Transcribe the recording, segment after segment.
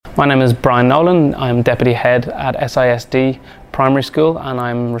My name is Brian Nolan. I'm Deputy Head at SISD Primary School and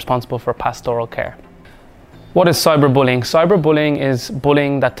I'm responsible for pastoral care. What is cyberbullying? Cyberbullying is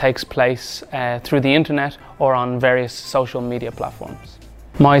bullying that takes place through the internet or on various social media platforms.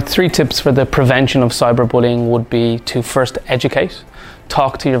 My 3 tips for the prevention of cyberbullying would be to first educate,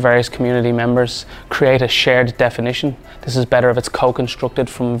 talk to your various community members, create a shared definition. This is better if it's co-constructed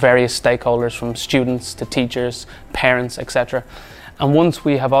from various stakeholders, from students to teachers, parents, etc. And once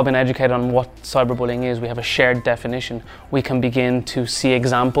we have all been educated on what cyberbullying is, we have a shared definition, we can begin to see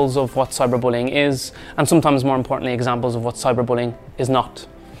examples of what cyberbullying is, and sometimes more importantly, examples of what cyberbullying is not.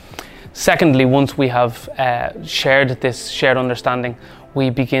 Secondly, once we have shared this shared understanding,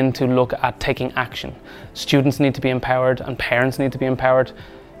 we begin to look at taking action. Students need to be empowered and parents need to be empowered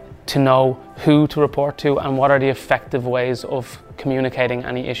to know who to report to and what are the effective ways of communicating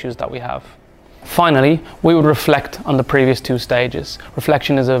any issues that we have. Finally, we would reflect on the previous 2 stages.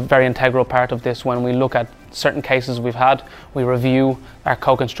 Reflection is a very integral part of this. When we look at certain cases we've had, we review our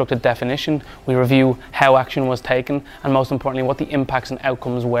co-constructed definition, we review how action was taken, and most importantly, what the impacts and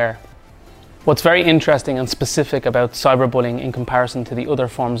outcomes were. What's very interesting and specific about cyberbullying in comparison to the other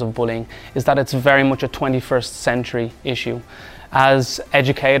forms of bullying is that it's very much a 21st century issue. As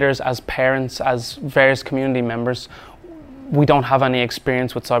educators, as parents, as various community members, we don't have any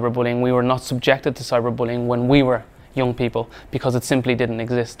experience with cyberbullying. We were not subjected to cyberbullying when we were young people because it simply didn't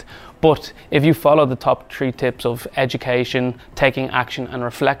exist. But if you follow the top 3 tips of education, taking action and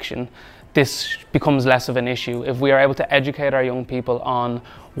reflection, this becomes less of an issue. If we are able to educate our young people on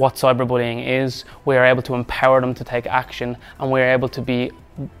what cyberbullying is, we are able to empower them to take action, and we are able to be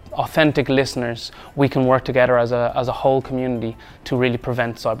authentic listeners, we can work together as a whole community to really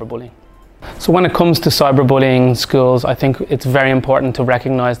prevent cyberbullying. So when it comes to cyberbullying in schools, I think it's very important to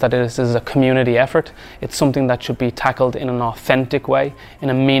recognise that this is a community effort. It's something that should be tackled in an authentic way, in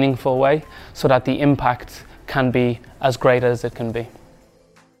a meaningful way, so that the impact can be as great as it can be.